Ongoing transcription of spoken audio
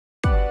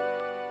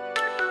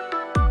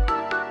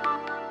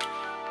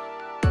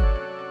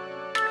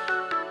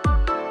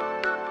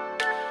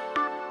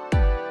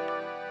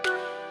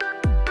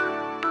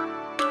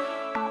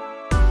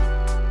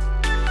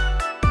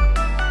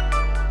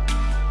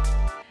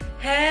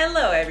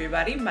Hello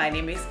everybody, my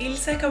name is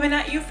Ilse coming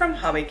at you from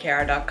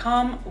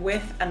hobbykr.com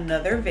with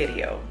another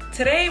video.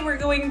 Today we're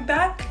going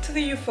back to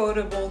the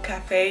ufotable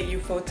cafe,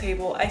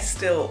 ufotable. I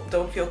still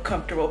don't feel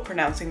comfortable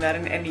pronouncing that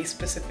in any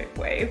specific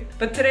way.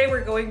 But today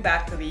we're going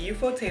back to the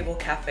ufotable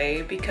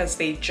cafe because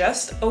they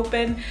just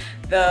opened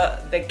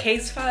the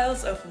case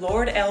files of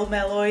Lord El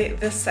Melloi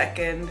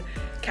II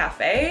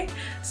cafe.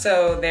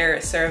 So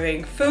they're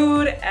serving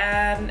food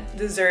and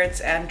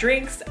desserts and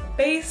drinks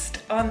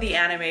based on the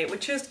anime,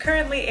 which is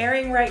currently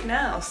airing right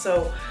now.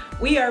 So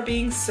we are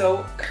being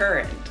so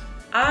current.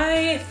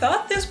 I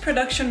thought this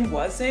production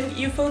wasn't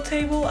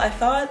ufotable. I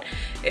thought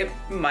it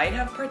might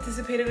have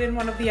participated in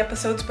one of the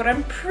episodes, but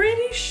I'm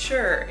pretty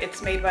sure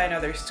it's made by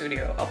another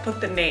studio. I'll put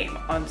the name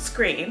on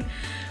screen.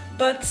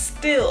 But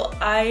still,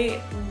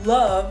 I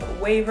love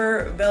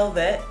Waver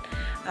Velvet.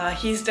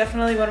 He's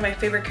definitely one of my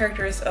favorite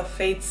characters of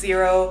Fate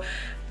Zero.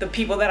 The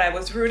people that I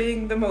was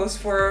rooting the most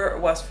for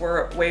was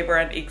for Waver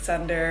and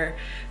Ixander.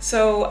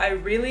 So I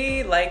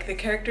really like the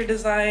character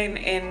design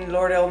in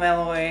Lord El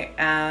Melloi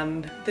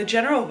and the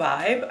general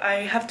vibe.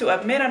 I have to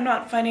admit I'm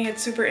not finding it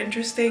super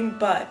interesting,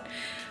 but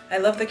I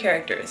love the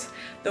characters.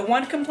 The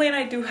one complaint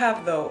I do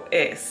have though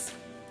is,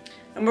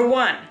 number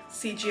one,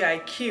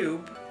 CGI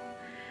cube,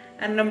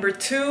 and number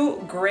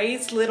two,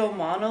 Gray's little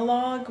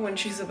monologue when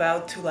she's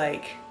about to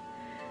like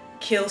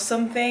kill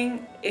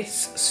something.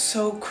 It's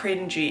so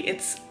cringy.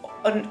 It's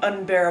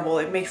unbearable.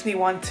 It makes me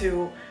want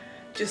to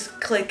just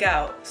click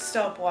out,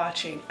 stop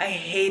watching. I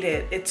hate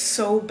it. It's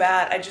so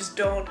bad. I just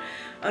don't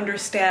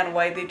understand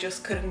why they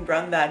just couldn't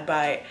run that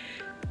by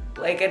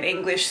like an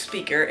English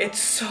speaker. It's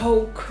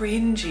so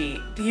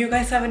cringy. Do you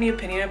guys have any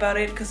opinion about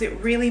it? Because it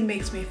really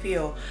makes me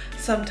feel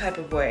some type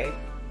of way.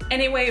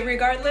 Anyway,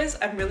 regardless,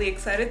 I'm really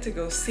excited to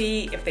go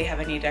see if they have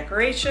any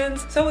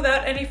decorations. So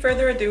without any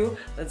further ado,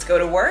 let's go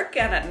to work,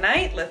 and at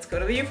night, let's go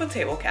to the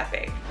ufotable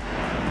cafe.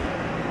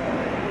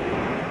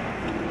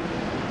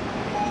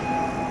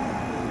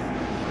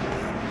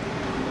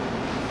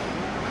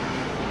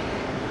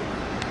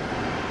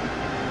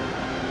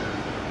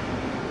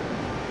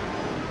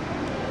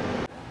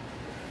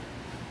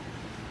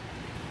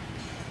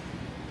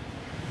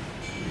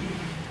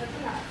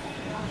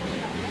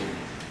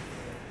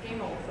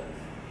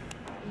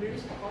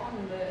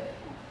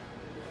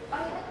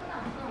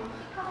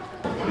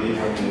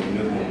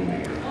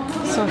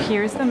 So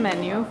here's the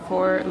menu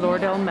for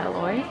Lord El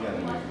Melloi.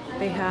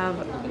 They have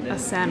a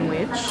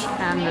sandwich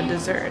and a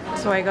dessert.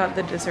 So I got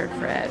the dessert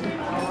for Ed.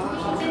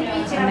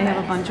 And they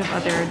have a bunch of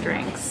other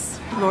drinks.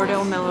 Lord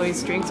El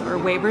Melloi's drinks are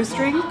Waver's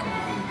drink.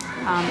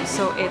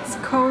 So it's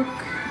Coke,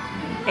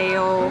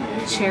 ale,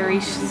 cherry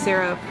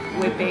syrup,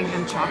 whipping,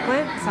 and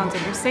chocolate. Sounds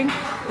interesting.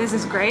 This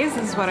is Gray's.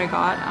 This is what I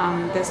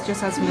got. This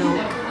just has milk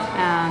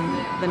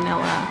and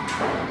vanilla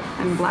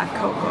and black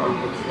cocoa.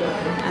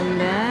 And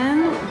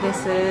then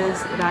this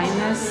is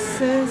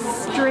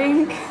Raines's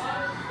drink.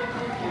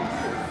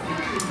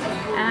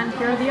 And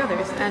here are the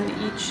others. And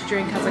each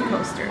drink has a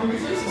coaster.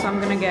 So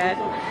I'm gonna get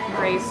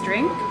Gray's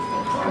drink.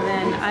 And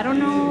then I don't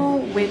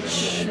know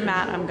which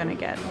mat I'm gonna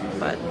get,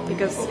 but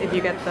because if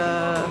you get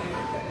the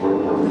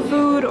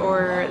food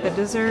or the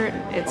dessert,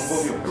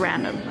 it's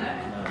random.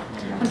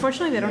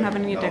 Unfortunately, they don't have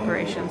any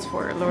decorations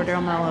for Lord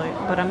El Melloi,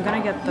 but I'm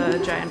gonna get the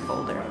giant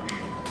folder.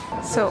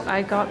 So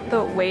I got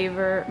the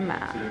Waver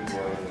mat,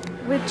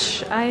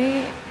 which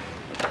I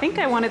think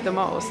I wanted the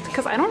most,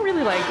 because I don't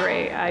really like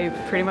Gray. I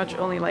pretty much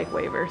only like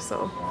Waver,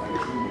 so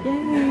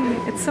yay!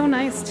 It's so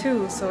nice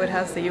too. So it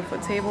has the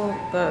ufotable,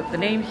 the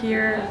name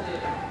here,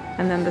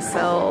 and then the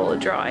cell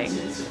drawing.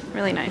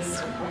 Really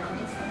nice.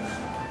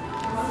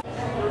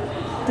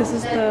 This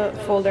is the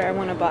folder I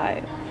want to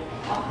buy,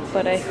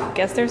 but I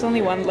guess there's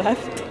only one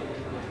left.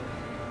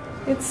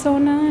 It's so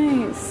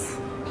nice.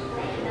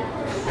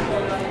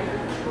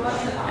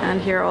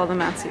 And here are all the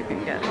mats you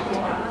can get.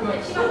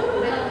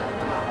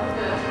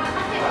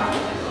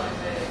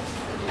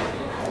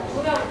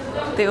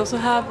 They also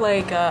have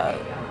like a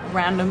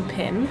random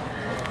pin.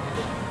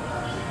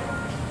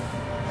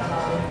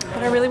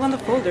 But I really want the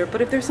folder,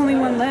 but if there's only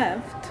one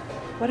left,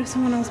 what if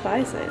someone else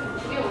buys it?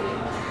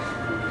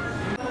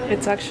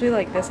 It's actually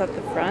like this at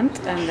the front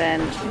and then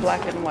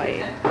black and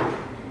white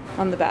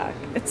on the back.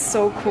 It's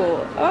so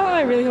cool. Oh,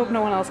 I really hope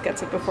no one else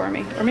gets it before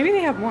me. Or maybe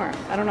they have more.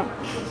 I don't know.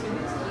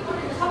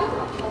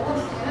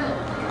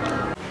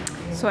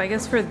 So I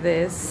guess for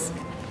this,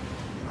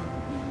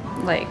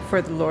 like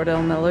for the Lord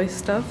El Melloi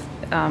stuff,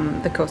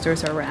 the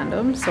coasters are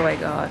random. So I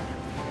got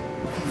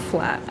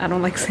Flat. I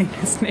don't like saying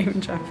his name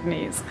in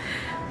Japanese,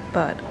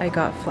 but I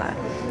got Flat.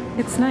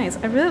 It's nice.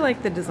 I really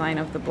like the design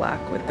of the black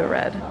with the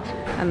red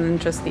and then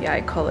just the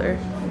eye color.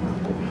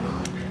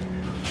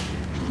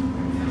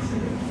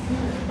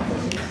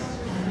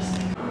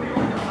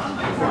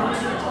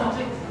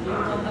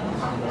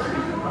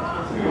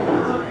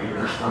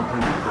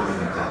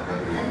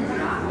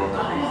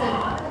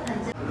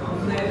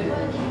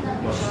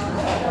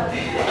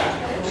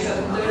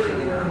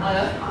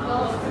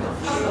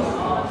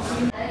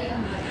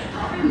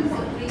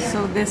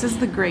 So this is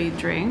the gray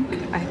drink.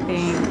 I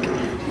think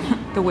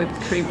the whipped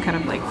cream kind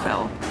of like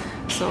fell.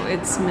 So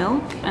it's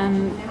milk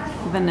and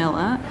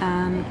vanilla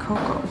and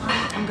cocoa.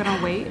 I'm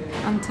gonna wait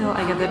until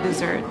I get the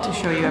dessert to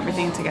show you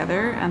everything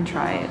together and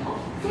try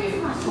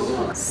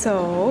it.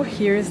 So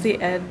here's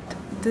the end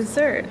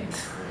dessert.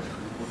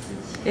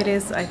 It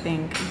is, I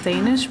think,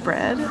 Danish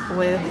bread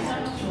with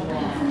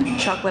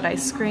chocolate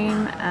ice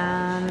cream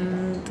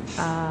and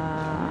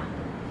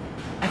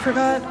I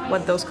forgot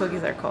what those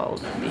cookies are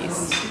called,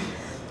 these,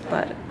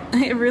 but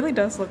it really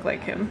does look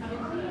like him.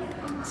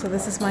 So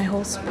this is my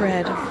whole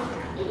spread.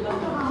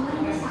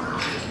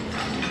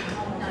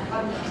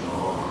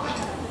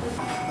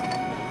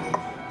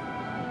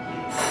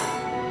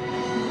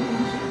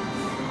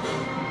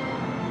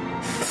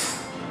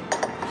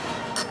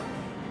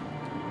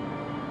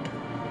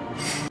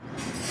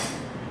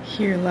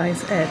 Here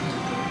lies Ed.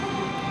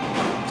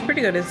 It's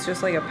pretty good. It's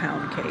just like a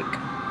pound cake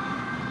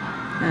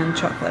and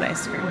chocolate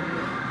ice cream.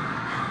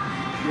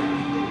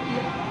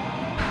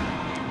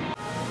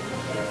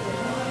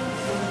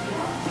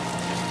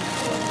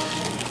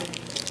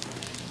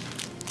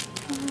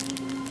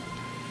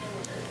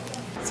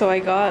 So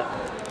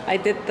I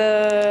did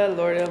the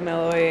Lord El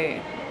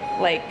Melloi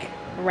like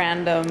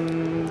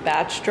random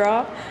batch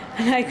draw,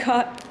 and I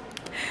got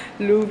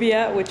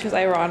Luvia, which is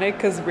ironic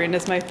because Bryn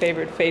is my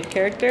favorite Fate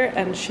character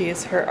and she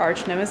is her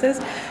arch nemesis,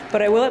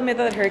 but I will admit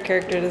that her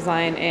character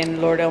design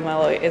in Lord El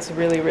Melloi is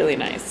really, really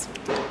nice.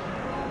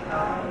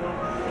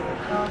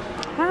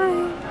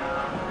 Hi!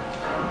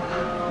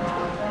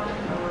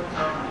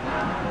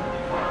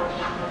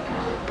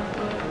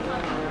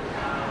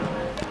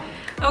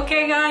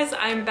 Okay guys,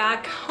 I'm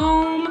back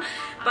home,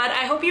 but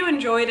I hope you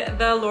enjoyed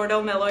the Lord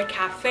El Melloi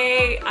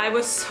Cafe. I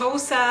was so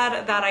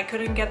sad that I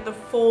couldn't get the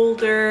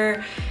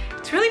folder.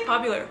 It's really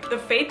popular. The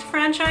Fate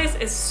franchise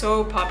is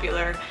so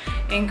popular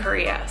in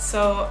Korea,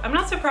 so I'm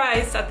not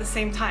surprised at the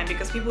same time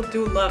because people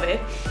do love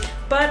it.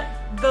 But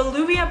the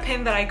Luvia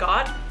pin that I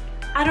got,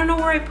 I don't know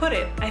where I put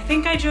it. I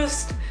think I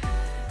just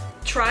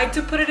tried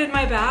to put it in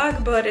my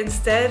bag, but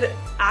instead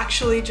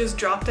actually just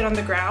dropped it on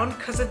the ground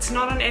because it's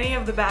not on any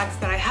of the bags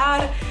that I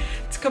had.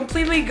 It's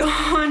completely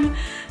gone.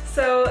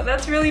 So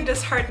that's really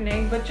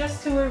disheartening, but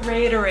just to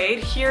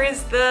reiterate, here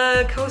is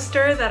the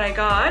coaster that I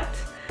got.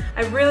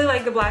 I really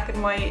like the black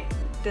and white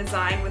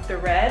design with the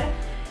red.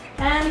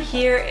 And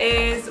here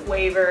is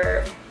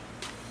Waver.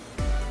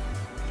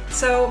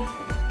 So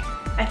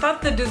I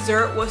thought the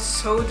dessert was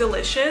so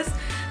delicious.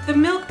 The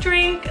milk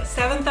drink,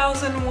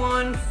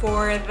 7,001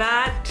 for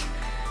that.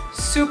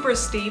 Super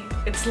steep.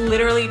 It's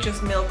literally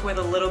just milk with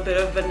a little bit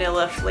of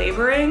vanilla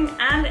flavoring.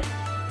 And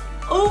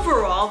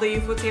overall, the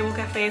ufotable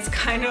cafe is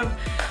kind of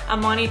a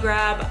money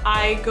grab.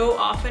 I go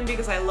often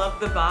because I love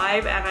the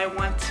vibe and I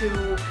want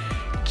to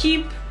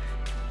keep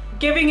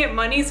giving it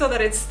money so that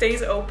it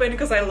stays open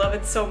because I love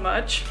it so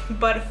much.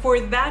 But for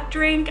that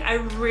drink, I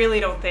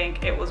really don't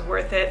think it was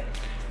worth it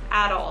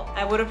at all.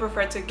 I would have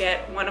preferred to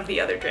get one of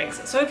the other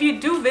drinks. So if you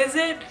do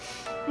visit,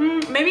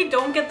 maybe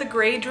don't get the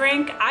gray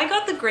drink. I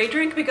got the gray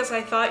drink because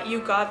I thought you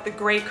got the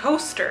gray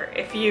coaster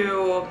if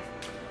you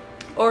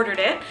ordered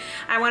it.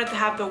 I wanted to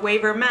have the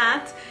Waver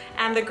mat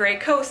and the gray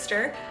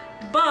coaster,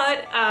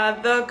 but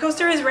the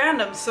coaster is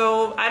random,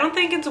 so I don't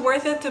think it's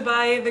worth it to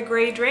buy the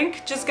gray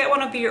drink. Just get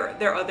one of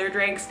their other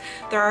drinks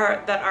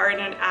that are in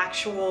an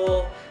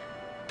actual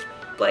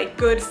like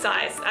good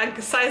size,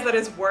 a size that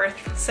is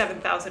worth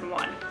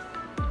 7,001.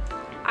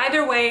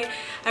 Either way,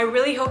 I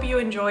really hope you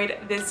enjoyed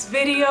this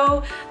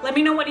video. Let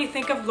me know what you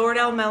think of Lord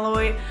El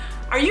Melloi.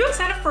 Are you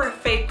excited for a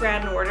Fate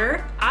Grand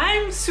Order?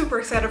 I'm super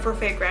excited for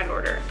Fate Grand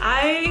Order.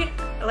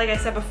 Like I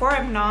said before,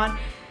 I'm not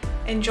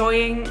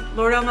enjoying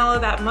Lord El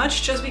Melloi that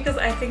much just because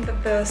I think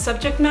that the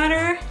subject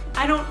matter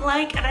I don't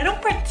like, and I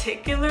don't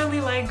particularly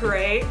like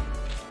gray.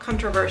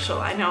 Controversial,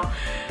 I know.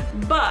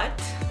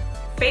 But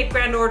Fate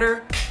Grand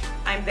Order,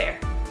 I'm there.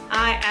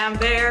 I am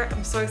there.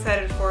 I'm so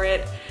excited for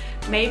it.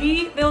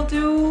 Maybe they'll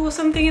do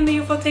something in the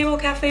ufotable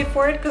cafe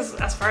for it, because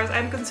as far as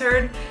I'm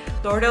concerned,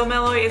 Lord El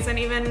Melloi isn't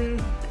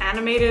even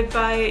animated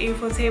by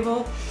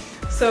ufotable.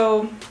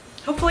 So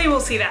hopefully we'll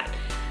see that.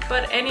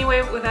 But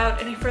anyway,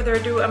 without any further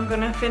ado, I'm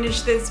gonna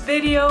finish this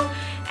video,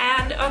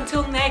 and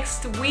until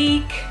next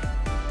week,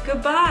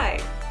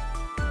 goodbye.